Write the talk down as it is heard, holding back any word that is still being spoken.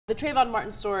The Trayvon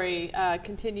Martin story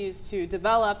continues to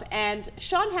develop, and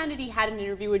Sean Hannity had an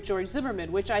interview with George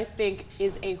Zimmerman, which I think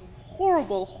is a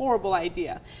horrible, horrible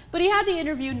idea. But he had the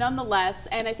interview nonetheless,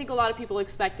 and I think a lot of people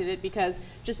expected it because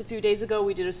just a few days ago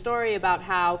we did a story about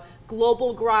how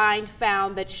Global Grind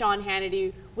found that Sean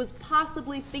Hannity was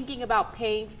possibly thinking about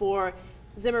paying for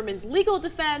Zimmerman's legal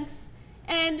defense.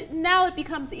 And now it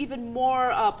becomes even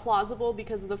more plausible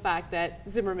because of the fact that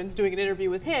Zimmerman's doing an interview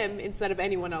with him instead of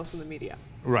anyone else in the media.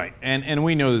 Right, and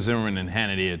we know that Zimmerman and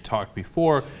Hannity had talked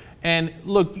before. And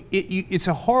look, it's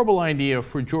a horrible idea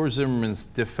for George Zimmerman's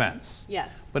defense.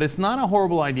 Yes. But it's not a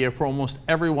horrible idea for almost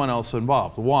everyone else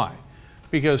involved. Why?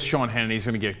 Because Sean Hannity's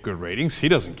going to get good ratings. He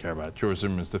doesn't care about George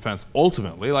Zimmerman's defense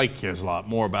ultimately, like he cares a lot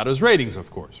more about his ratings, of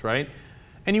course, right?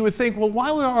 And you would think, well,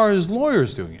 why are his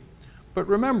lawyers doing it? But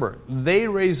remember, they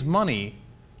raise money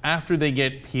after they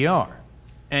get PR.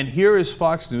 And here is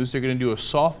Fox News. They're going to do a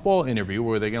softball interview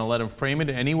where they're going to let him frame it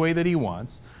any way that he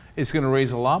wants. It's going to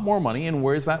raise a lot more money, and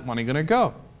where's that money going to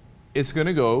go? It's going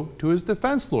to go to his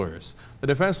defense lawyers. The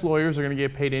defense lawyers are going to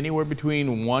get paid anywhere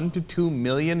between $1 to $2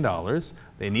 million.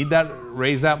 They need that,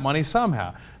 raise that money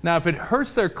somehow. Now, if it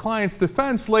hurts their client's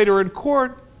defense later in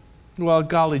court, well,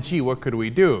 golly gee, what could we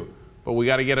do? But we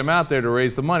got to get him out there to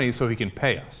raise the money so he can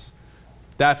pay us.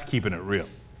 That's keeping it real.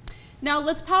 Now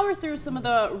let's power through some of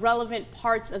the relevant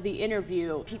parts of the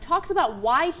interview. He talks about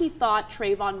why he thought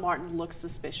Trayvon Martin looked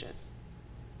suspicious.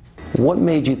 What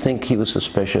made you think he was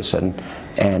suspicious,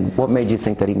 and what made you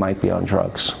think that he might be on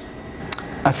drugs?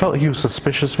 I felt he was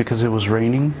suspicious because it was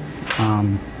raining.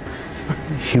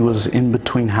 He was in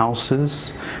between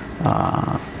houses,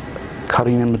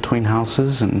 cutting in between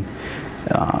houses, and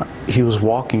he was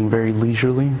walking very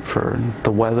leisurely for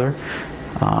the weather.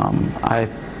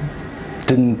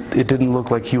 It didn't look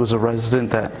like he was a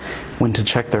resident that went to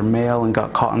check their mail and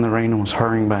got caught in the rain and was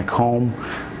hurrying back home.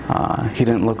 He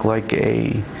didn't look like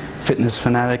a fitness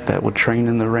fanatic that would train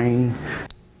in the rain.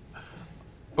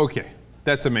 Okay,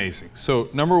 that's amazing. So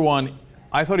number one,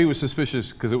 I thought he was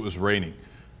suspicious because it was raining.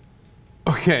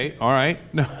 Okay, all right.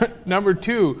 Number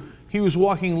two, he was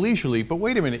walking leisurely, but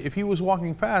wait a minute, if he was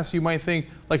walking fast, you might think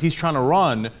like he's trying to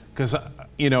run because,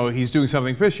 you know, he's doing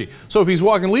something fishy. So if he's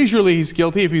walking leisurely, he's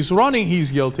guilty. If he's running,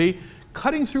 he's guilty.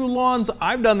 Cutting through lawns,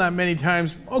 I've done that many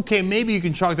times. Okay, maybe you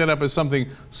can chalk that up as something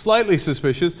slightly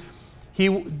suspicious. He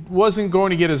wasn't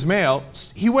going to get his mail.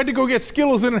 He went to go get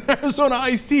Skittles in an Arizona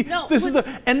iced tea. No,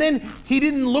 and then he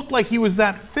didn't look like he was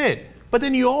that fit. But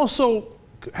then you also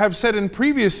have said in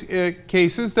previous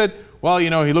cases that, well,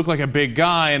 you know, he looked like a big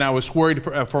guy and I was worried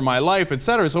for my life,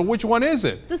 etc. So which one is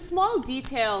it? The small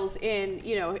details in,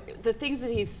 you know, the things that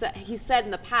he said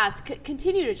in the past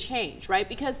continue to change, right?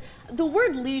 Because the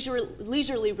word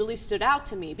leisurely really stood out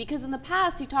to me because in the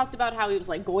past he talked about how he was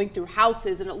like going through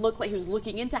houses and it looked like he was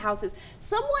looking into houses.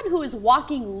 Someone who is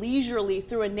walking leisurely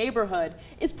through a neighborhood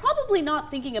is probably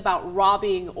not thinking about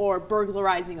robbing or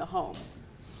burglarizing a home.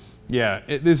 Yeah,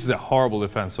 this is a horrible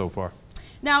defense so far.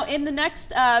 Now, in the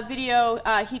next video,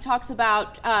 he talks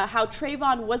about how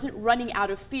Trayvon wasn't running out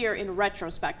of fear in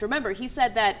retrospect. Remember, he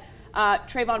said that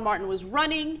Trayvon Martin was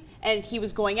running and he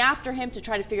was going after him to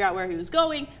try to figure out where he was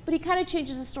going, but he kind of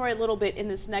changes the story a little bit in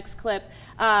this next clip.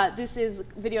 This is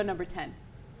video number 10.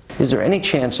 Is there any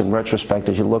chance in retrospect,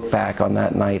 as you look back on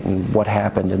that night and what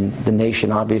happened, and the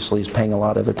nation obviously is paying a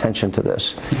lot of attention to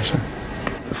this, Yes, sir.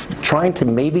 Trying to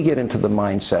maybe get into the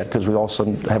mindset, because we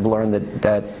also have learned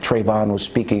that Trayvon was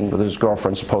speaking with his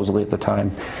girlfriend supposedly at the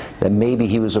time, that maybe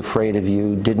he was afraid of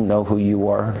you, didn't know who you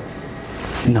were?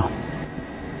 No.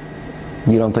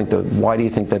 You don't think that, why do you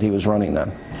think that he was running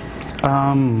then?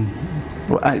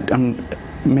 Well,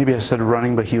 maybe I said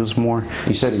running, but he was more...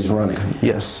 You said he's running.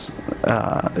 Yes.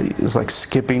 He was like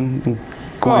skipping and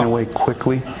going away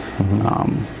quickly,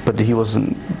 but he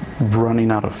wasn't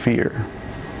running out of fear.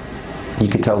 You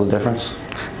could tell the difference?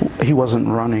 He wasn't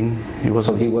running.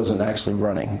 So he wasn't actually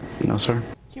running? No, sir.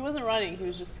 He wasn't running, he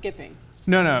was just skipping.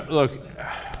 No, look,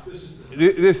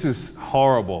 this is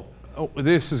horrible. Oh,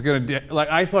 this is going to, like,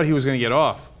 I thought he was going to get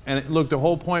off. And look, the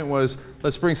whole point was,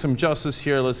 let's bring some justice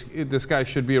here, this guy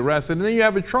should be arrested. And then you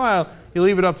have a trial, you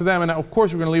leave it up to them, and of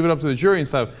course we're going to leave it up to the jury and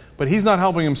stuff. But he's not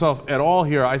helping himself at all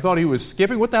here. I thought he was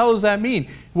skipping. What the hell does that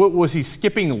mean? Was he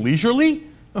skipping leisurely?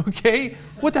 Okay,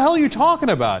 what the hell are you talking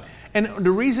about? And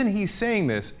the reason he's saying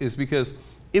this is because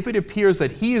if it appears that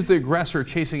he is the aggressor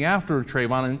chasing after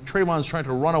Trayvon and Trayvon's trying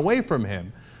to run away from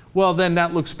him, well, then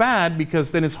that looks bad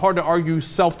because then it's hard to argue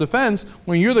self-defense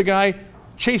when you're the guy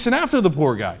chasing after the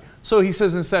poor guy. So he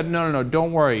says instead, no,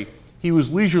 don't worry. He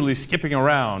was leisurely skipping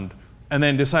around and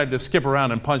then decided to skip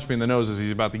around and punch me in the nose as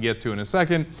he's about to get to in a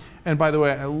second. And by the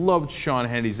way, I loved Sean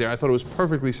Hannity's there. I thought it was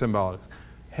perfectly symbolic.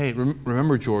 hey,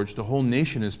 remember, George, the whole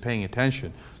nation is paying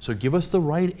attention. So give us the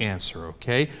right answer,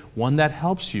 okay? One that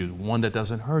helps you, one that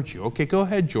doesn't hurt you. Okay, go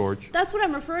ahead, George. That's what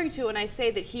I'm referring to when I say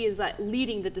that he is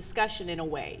leading the discussion in a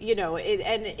way. You know,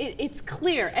 it's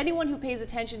clear. Anyone who pays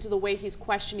attention to the way he's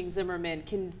questioning Zimmerman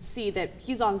can see that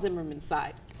he's on Zimmerman's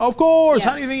side. Of course.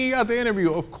 Yeah. How do you think he got the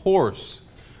interview? Of course.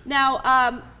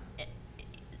 Now,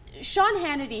 Sean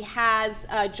Hannity has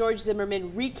George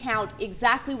Zimmerman recount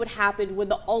exactly what happened when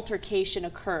the altercation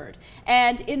occurred.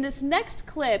 And in this next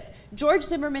clip, George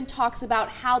Zimmerman talks about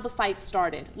how the fight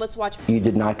started. Let's watch. You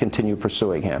did not continue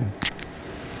pursuing him.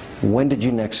 When did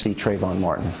you next see Trayvon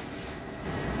Martin?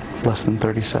 Less than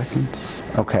 30 seconds.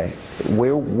 Okay.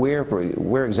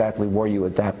 Where exactly were you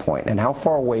at that point? And how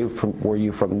far away were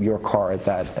you from your car at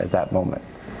that moment?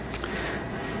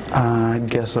 I'd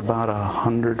guess about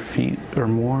 100 feet or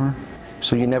more.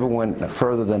 So you never went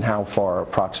further than how far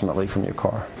approximately from your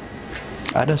car?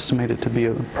 I'd estimate it to be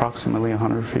approximately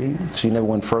 100 feet. So you never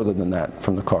went further than that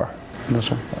from the car? No,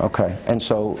 sir. Okay. And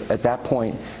so at that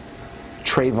point,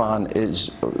 Trayvon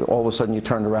is, all of a sudden you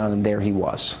turned around and there he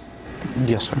was?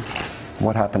 Yes, sir.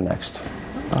 What happened next?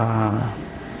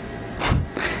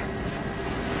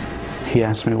 He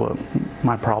asked me what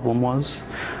my problem was.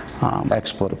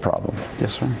 Expletive problem.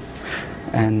 Yes, sir.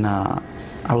 And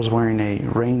I was wearing a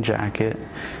rain jacket,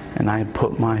 and I had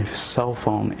put my cell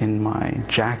phone in my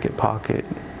jacket pocket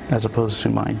as opposed to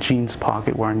my jeans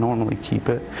pocket where I normally keep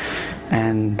it.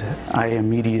 And I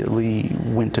immediately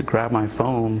went to grab my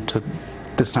phone to,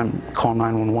 this time, call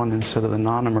 911 instead of the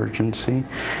non-emergency.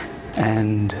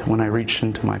 And when I reached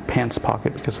into my pants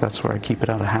pocket, because that's where I keep it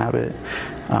out of habit,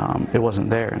 it wasn't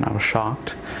there, and I was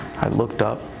shocked. I looked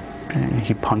up, and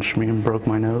he punched me and broke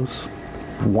my nose.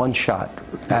 One shot.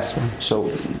 Yes, sir. So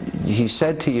he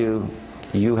said to you,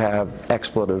 you have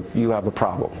expletive, you have a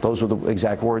problem. Those were the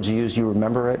exact words you used. You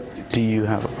remember it? Do you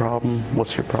have a problem?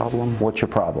 What's your problem? What's your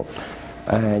problem?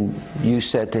 And you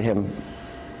said to him,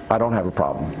 I don't have a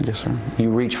problem. Yes, sir. You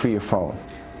reached for your phone.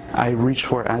 I reached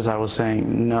for it as I was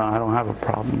saying, no, I don't have a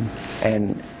problem.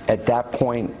 And at that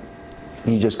point,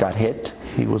 you just got hit?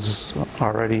 He was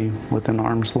already within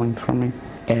arm's length from me.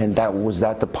 And was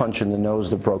that the punch in the nose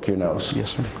that broke your nose?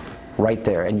 Yes, sir. Right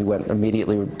there, and you went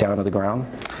immediately down to the ground?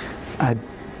 I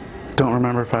don't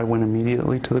remember if I went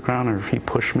immediately to the ground or if he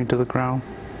pushed me to the ground,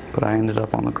 but I ended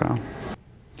up on the ground.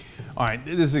 All right,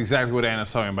 this is exactly what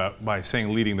Anna's talking about by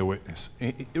saying leading the witness.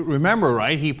 Remember,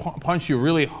 right, he punched you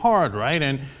really hard, right?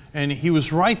 And he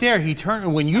was right there. He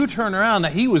turned, when you turned around,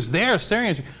 he was there staring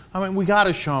at you. I mean, we got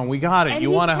it, Sean, we got it. And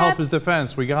you want to help his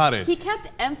defense, we got it. He kept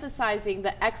emphasizing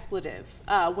the expletive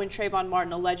when Trayvon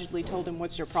Martin allegedly told him,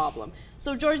 what's your problem?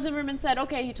 So George Zimmerman said,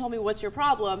 okay, he told me, what's your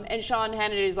problem? And Sean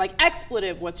Hannity is like,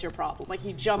 expletive, what's your problem? Like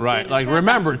he jumped in right, and like said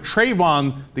remember, that.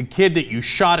 Trayvon, the kid that you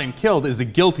shot and killed, is the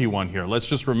guilty one here. Let's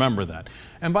just remember that.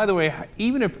 And by the way,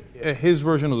 even if his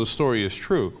version of the story is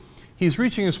true, he's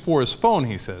reaching for his phone,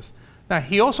 he says. Now,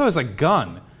 he also has a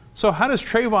gun. So how does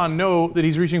Trayvon know that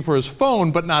he's reaching for his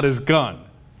phone but not his gun?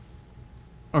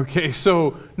 Okay,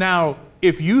 so now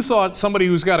if you thought somebody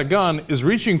who's got a gun is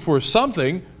reaching for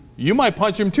something, you might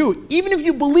punch him too, even if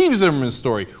you believe Zimmerman's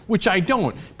story, which I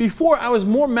don't. Before, I was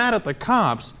more mad at the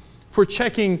cops for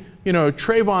checking, you know,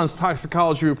 Trayvon's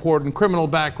toxicology report and criminal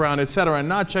background, et cetera, and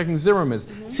not checking Zimmerman's.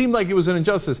 Seemed like it was an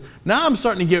injustice. Now I'm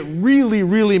starting to get really,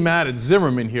 really mad at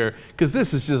Zimmerman here, because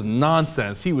this is just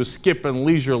nonsense. He was skipping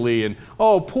leisurely and,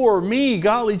 oh, poor me,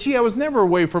 golly gee, I was never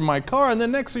away from my car, and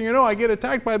then next thing you know, I get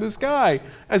attacked by this guy,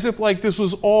 as if like this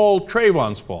was all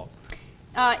Trayvon's fault.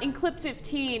 In clip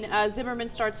 15, Zimmerman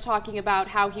starts talking about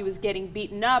how he was getting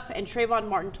beaten up, and Trayvon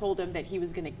Martin told him that he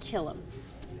was going to kill him.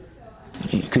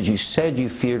 Because you said you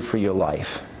feared for your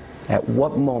life. At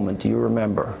what moment do you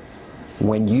remember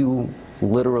when you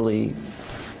literally,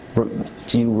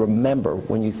 do you remember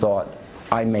when you thought,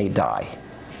 I may die?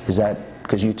 Is that,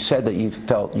 because you said that you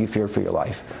felt you feared for your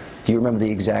life. Do you remember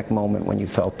the exact moment when you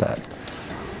felt that?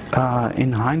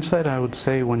 In hindsight, I would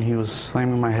say when he was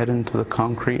slamming my head into the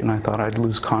concrete and I thought I'd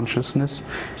lose consciousness.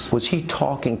 Was he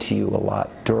talking to you a lot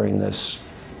during this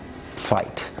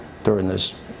fight, during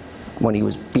this, when he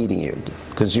was beating you?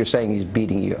 Because you're saying he's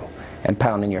beating you and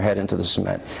pounding your head into the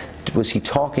cement. Was he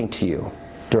talking to you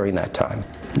during that time?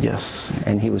 Yes.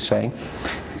 And he was saying?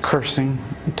 Cursing,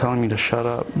 telling me to shut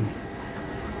up,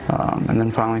 and then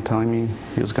finally telling me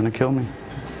he was going to kill me.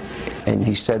 And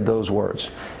he said those words.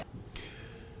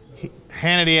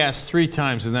 Hannity asked 3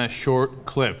 times in that short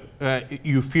clip,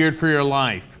 you feared for your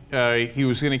life. He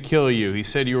was going to kill you. He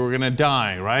said you were going to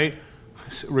die, right?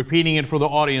 repeating it for the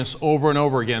audience over and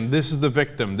over again. This is the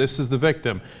victim. This is the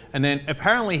victim. And then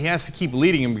apparently he has to keep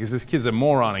leading him because this kid's a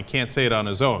moron and can't say it on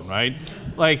his own, right?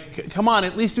 Like, come on,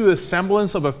 at least do the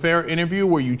semblance of a fair interview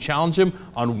where you challenge him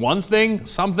on one thing,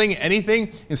 something,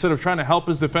 anything, instead of trying to help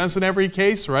his defense in every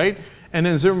case, right? And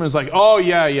then Zimmerman's like, oh,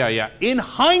 yeah. In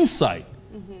hindsight,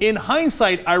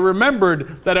 I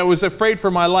remembered that I was afraid for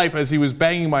my life as he was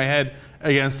banging my head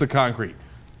against the concrete.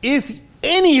 If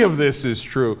any of this is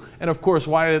true, and of course,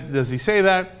 why does he say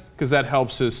that? Because that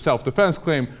helps his self-defense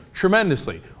claim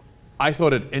tremendously. I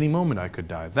thought at any moment I could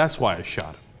die. That's why I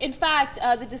shot him. In fact,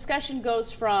 the discussion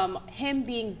goes from him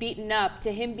being beaten up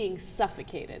to him being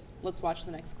suffocated. Let's watch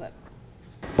the next clip.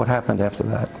 What happened after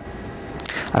that?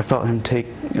 I felt him take,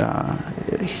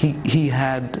 he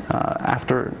had,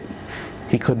 after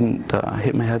he couldn't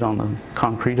hit my head on the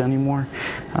concrete anymore,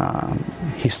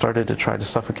 he started to try to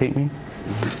suffocate me.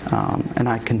 And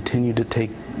I continued to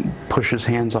push his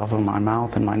hands off of my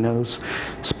mouth and my nose,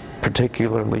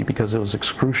 particularly because it was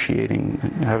excruciating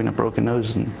having a broken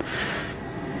nose and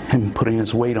him putting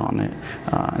his weight on it.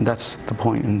 And that's the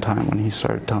point in time when he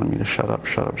started telling me to shut up,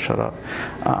 shut up, shut up.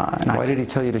 Why did he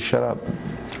tell you to shut up?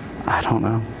 I don't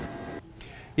know.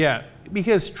 Yeah,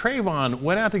 because Trayvon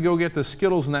went out to go get the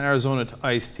Skittles and the Arizona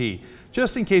iced tea,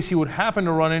 just in case he would happen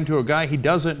to run into a guy he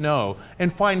doesn't know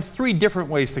and find 3 different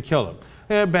ways to kill him.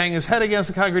 Bang his head against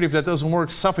the concrete. If that doesn't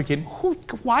work, suffocate him.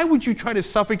 Why would you try to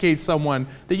suffocate someone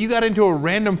that you got into a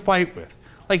random fight with?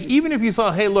 Like, even if you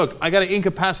thought, hey, look, I got to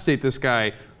incapacitate this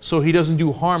guy so he doesn't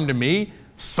do harm to me,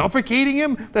 suffocating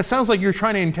him? That sounds like you're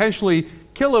trying to intentionally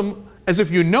kill him as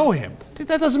if you know him.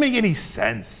 That doesn't make any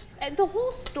sense. The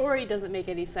whole story doesn't make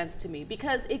any sense to me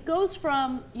because it goes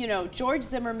from, you know, George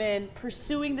Zimmerman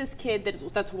pursuing this kid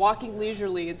that's walking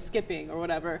leisurely and skipping or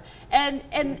whatever, and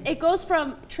it goes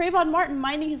from Trayvon Martin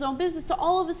minding his own business to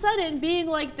all of a sudden being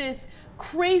like this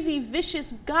crazy,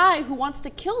 vicious guy who wants to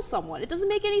kill someone. It doesn't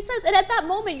make any sense. And at that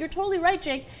moment, you're totally right,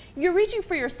 Cenk. You're reaching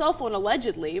for your cell phone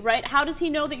allegedly, right? How does he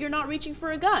know that you're not reaching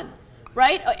for a gun?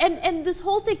 Right? And this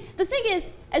whole thing, the thing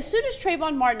is, as soon as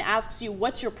Trayvon Martin asks you,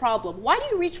 what's your problem? Why do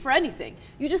you reach for anything?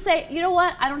 You just say, you know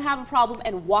what, I don't have a problem,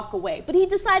 and walk away. But he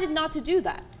decided not to do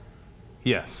that.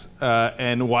 Yes.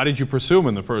 And why did you pursue him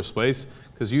in the first place?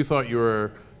 Because you thought you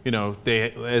were, you know,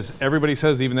 as everybody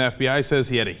says, even the FBI says,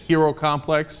 he had a hero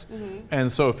complex. And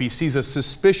so if he sees a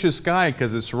suspicious guy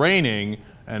because it's raining,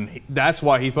 and that's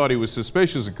why he thought he was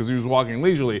suspicious because he was walking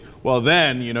leisurely, well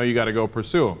then, you know, you got to go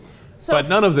pursue him. So, but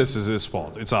none of this is his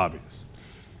fault. It's obvious.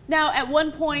 Now, at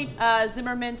one point,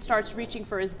 Zimmerman starts reaching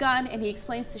for his gun, and he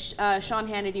explains to Sean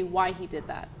Hannity why he did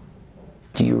that.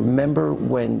 Do you remember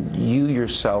when you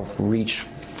yourself reached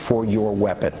for your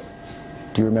weapon?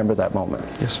 Do you remember that moment?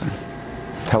 Yes, sir.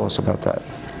 Tell us about that.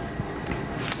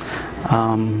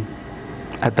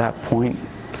 At that point,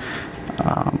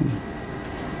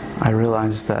 I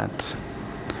realized that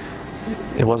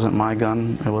it wasn't my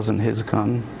gun, it wasn't his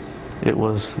gun. It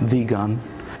was the gun.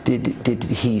 Did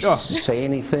he say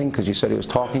anything? Because you said he was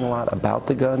talking a lot about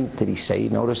the gun. Did he say he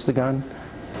noticed the gun?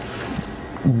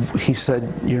 He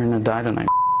said, "You're gonna die tonight,"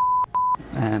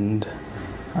 and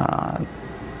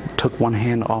took one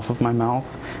hand off of my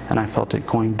mouth, and I felt it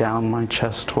going down my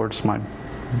chest towards my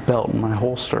belt and my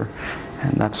holster,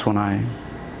 and that's when I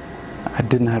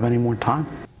didn't have any more time.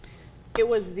 It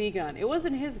was the gun. It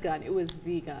wasn't his gun. It was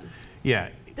the gun. Yeah.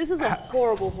 This is a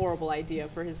horrible, horrible idea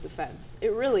for his defense.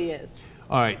 It really is.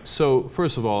 All right, so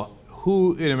first of all,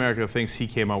 who in America thinks he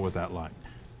came up with that line?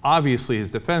 Obviously,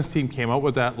 his defense team came up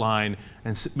with that line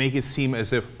and make it seem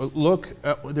as if, look,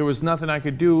 there was nothing I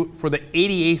could do. For the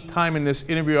 88th time in this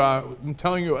interview, I'm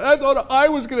telling you, I thought I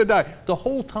was going to die. The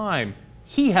whole time,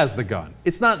 he has the gun.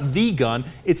 It's not the gun.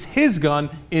 It's his gun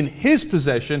in his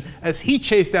possession as he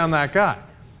chased down that guy.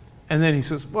 And then he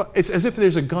says, well, it's as if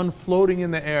there's a gun floating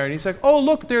in the air. And he's like, oh,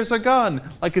 look, there's a gun.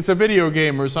 Like it's a video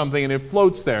game or something, and it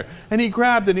floats there. And he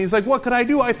grabbed it, and he's like, what could I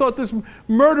do? I thought this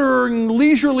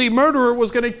leisurely murderer was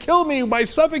going to kill me by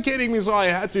suffocating me, so I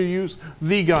had to use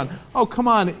the gun. Oh, come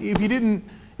on.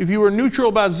 If you were neutral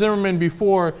about Zimmerman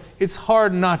before, it's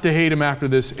hard not to hate him after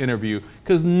this interview,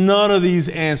 because none of these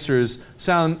answers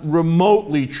sound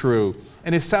remotely true.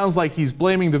 And it sounds like he's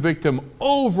blaming the victim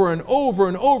over and over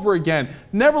and over again.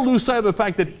 Never lose sight of the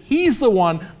fact that he's the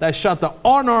one that shot the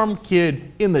unarmed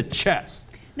kid in the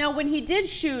chest. Now, when he did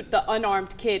shoot the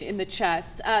unarmed kid in the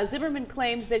chest, Zimmerman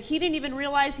claims that he didn't even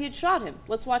realize he had shot him.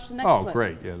 Let's watch the next clip. Oh,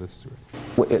 great. Yeah, this is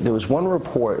right. There was one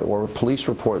report, or a police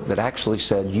report, that actually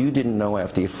said you didn't know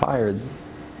after you fired,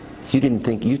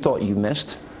 you thought you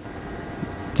missed?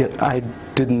 Yeah, I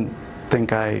didn't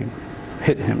think I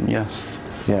hit him, yes.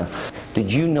 Yeah.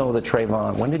 Did you know that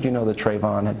when did you know that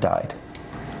Trayvon had died?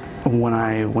 When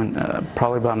I went,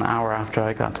 probably about an hour after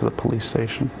I got to the police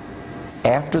station.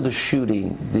 After the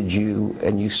shooting,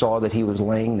 you saw that he was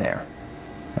laying there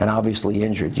and obviously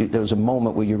injured. There was a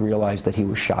moment where you realized that he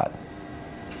was shot.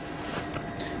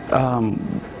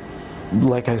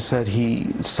 Like I said,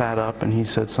 he sat up and he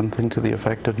said something to the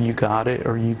effect of, "You got it,"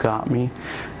 or "You got me."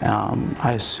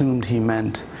 I assumed he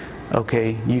meant,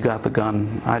 okay, you got the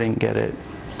gun, I didn't get it,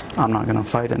 I'm not going to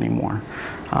fight anymore.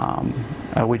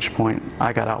 At which point,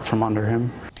 I got out from under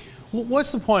him.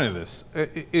 What's the point of this?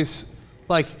 It's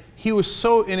like he was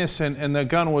so innocent and the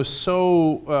gun was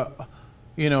so,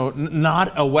 you know,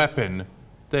 not a weapon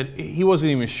that he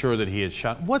wasn't even sure that he had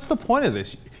shot. What's the point of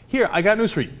this? Here, I got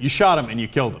news for you. You shot him and you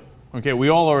killed him. Okay, we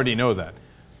all already know that.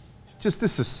 Just,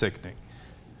 this is sickening.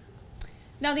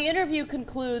 Now, the interview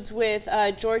concludes with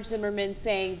George Zimmerman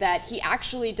saying that he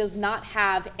actually does not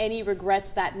have any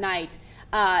regrets that night.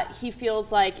 He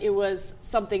feels like it was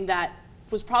something that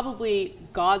was probably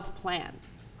God's plan.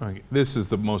 Okay, this is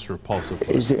the most repulsive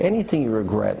part. Is there anything you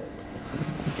regret?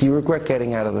 Do you regret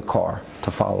getting out of the car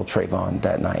to follow Trayvon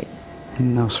that night?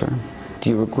 No, sir. Do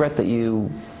you regret that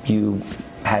you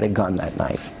had a gun that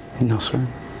night? No, sir.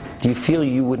 Do you feel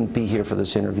you wouldn't be here for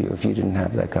this interview if you didn't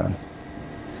have that gun?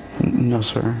 No,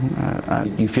 sir.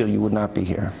 You feel you would not be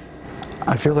here?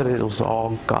 I feel that it was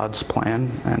all God's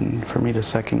plan, and for me to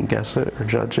second guess it or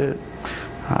judge it.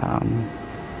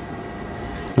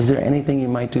 Is there anything you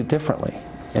might do differently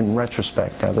in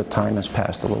retrospect now that time has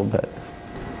passed a little bit?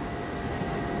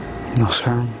 No,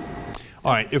 sir.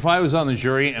 All right, if I was on the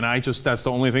jury and that's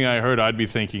the only thing I heard, I'd be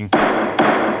thinking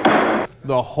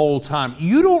the whole time,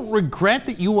 you don't regret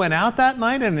that you went out that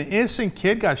night and an innocent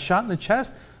kid got shot in the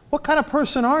chest? What kind of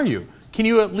person are you? Can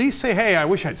you at least say, hey, I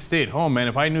wish I'd stayed home, man.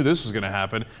 If I knew this was going to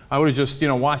happen, I would have just, you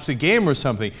know, watched the game or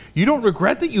something. You don't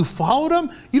regret that you followed him?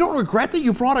 You don't regret that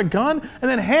you brought a gun? And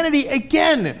then Hannity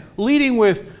again leading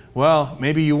with, well,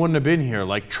 maybe you wouldn't have been here.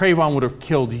 Like Trayvon would have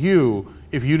killed you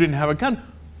if you didn't have a gun.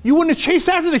 You wouldn't have chased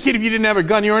after the kid if you didn't have a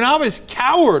gun. You're an obvious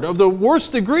coward of the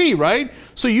worst degree, right?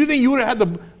 So you think you would have had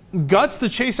the guts to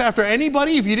chase after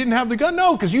anybody if you didn't have the gun?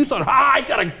 No, because you thought, I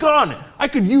got a gun. I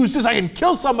could use this. I can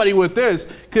kill somebody with this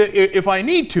if I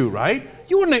need to, right?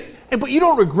 You wouldn't have, but you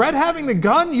don't regret having the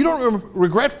gun? You don't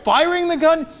regret firing the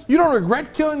gun? You don't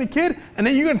regret killing the kid? And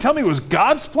then you're going to tell me it was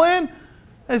God's plan?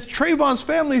 As Trayvon's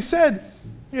family said,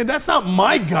 yeah, that's not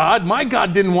my God. My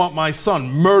God didn't want my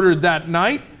son murdered that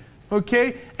night.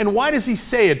 Okay? And why does he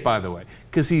say it, by the way?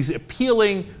 Because he's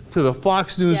appealing to the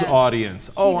Fox News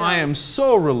audience. Oh, I am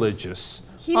so religious.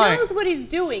 He knows what he's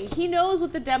doing. He knows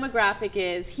what the demographic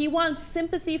is. He wants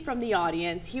sympathy from the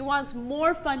audience. He wants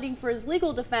more funding for his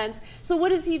legal defense. So what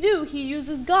does he do? He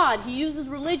uses God. He uses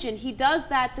religion. He does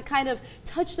that to kind of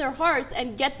touch their hearts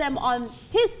and get them on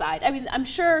his side. I mean, I'm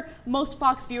sure most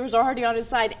Fox viewers are already on his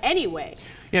side anyway.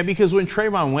 Yeah, because when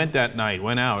Trayvon went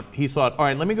out, he thought, all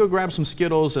right, let me go grab some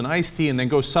Skittles and iced tea and then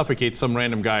go suffocate some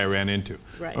random guy I ran into.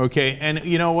 Right. Okay, and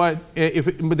you know what? If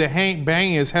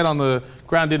banging his head on the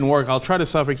ground didn't work, I'll try to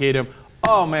suffocate him.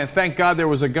 Oh man, thank God there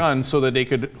was a gun so that they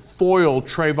could foil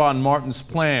Trayvon Martin's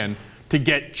plan to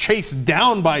get chased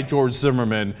down by George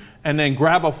Zimmerman and then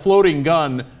grab a floating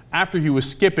gun after he was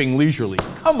skipping leisurely.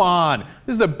 Come on,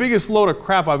 this is the biggest load of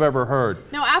crap I've ever heard.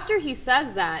 Now, after he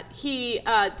says that, he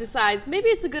decides maybe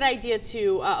it's a good idea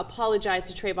to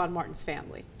apologize to Trayvon Martin's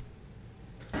family.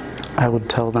 I would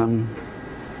tell them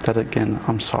that, again,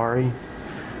 I'm sorry.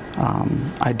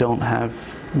 I don't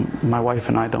have, my wife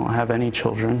and I don't have any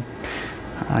children.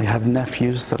 I have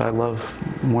nephews that I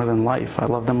love more than life. I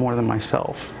love them more than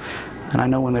myself. And I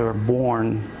know when they were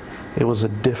born, it was a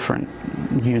different,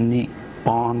 unique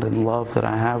bond and love that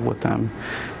I have with them.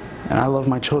 And I love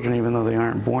my children even though they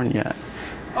aren't born yet.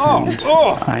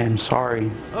 I am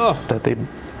sorry that they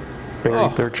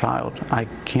buried their child. I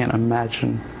can't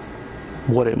imagine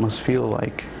what it must feel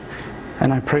like.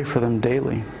 And I pray for them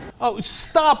daily. Oh,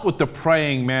 stop with the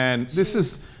praying, man. Jeez. This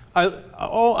is, I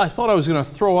thought I was going to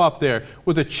throw up there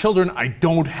with the children I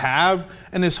don't have,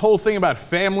 and this whole thing about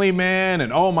family man,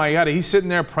 and oh my God, he's sitting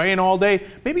there praying all day.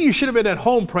 Maybe you should have been at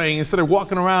home praying instead of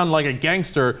walking around like a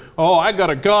gangster. Oh, I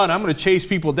got a gun, I'm going to chase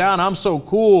people down, I'm so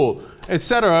cool,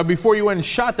 etc. before you went and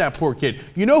shot that poor kid.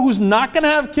 You know who's not going to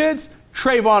have kids?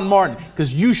 Trayvon Martin,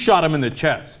 because you shot him in the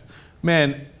chest.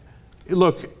 Man,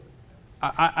 look,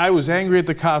 I was angry at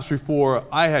the cops before.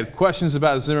 I had questions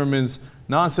about Zimmerman's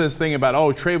nonsense thing about,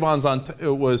 oh, Trayvon's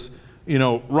was, you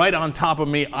know, right on top of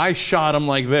me. I shot him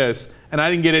like this, and I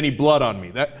didn't get any blood on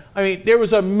me. I mean, there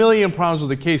was a million problems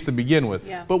with the case to begin with.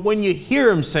 Yeah. But when you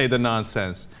hear him say the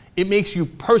nonsense, it makes you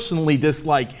personally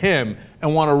dislike him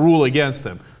and want to rule against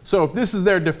him. So if this is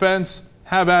their defense,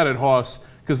 have at it, Hoss,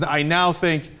 because I now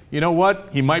think you know what?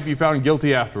 He might be found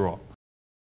guilty after all.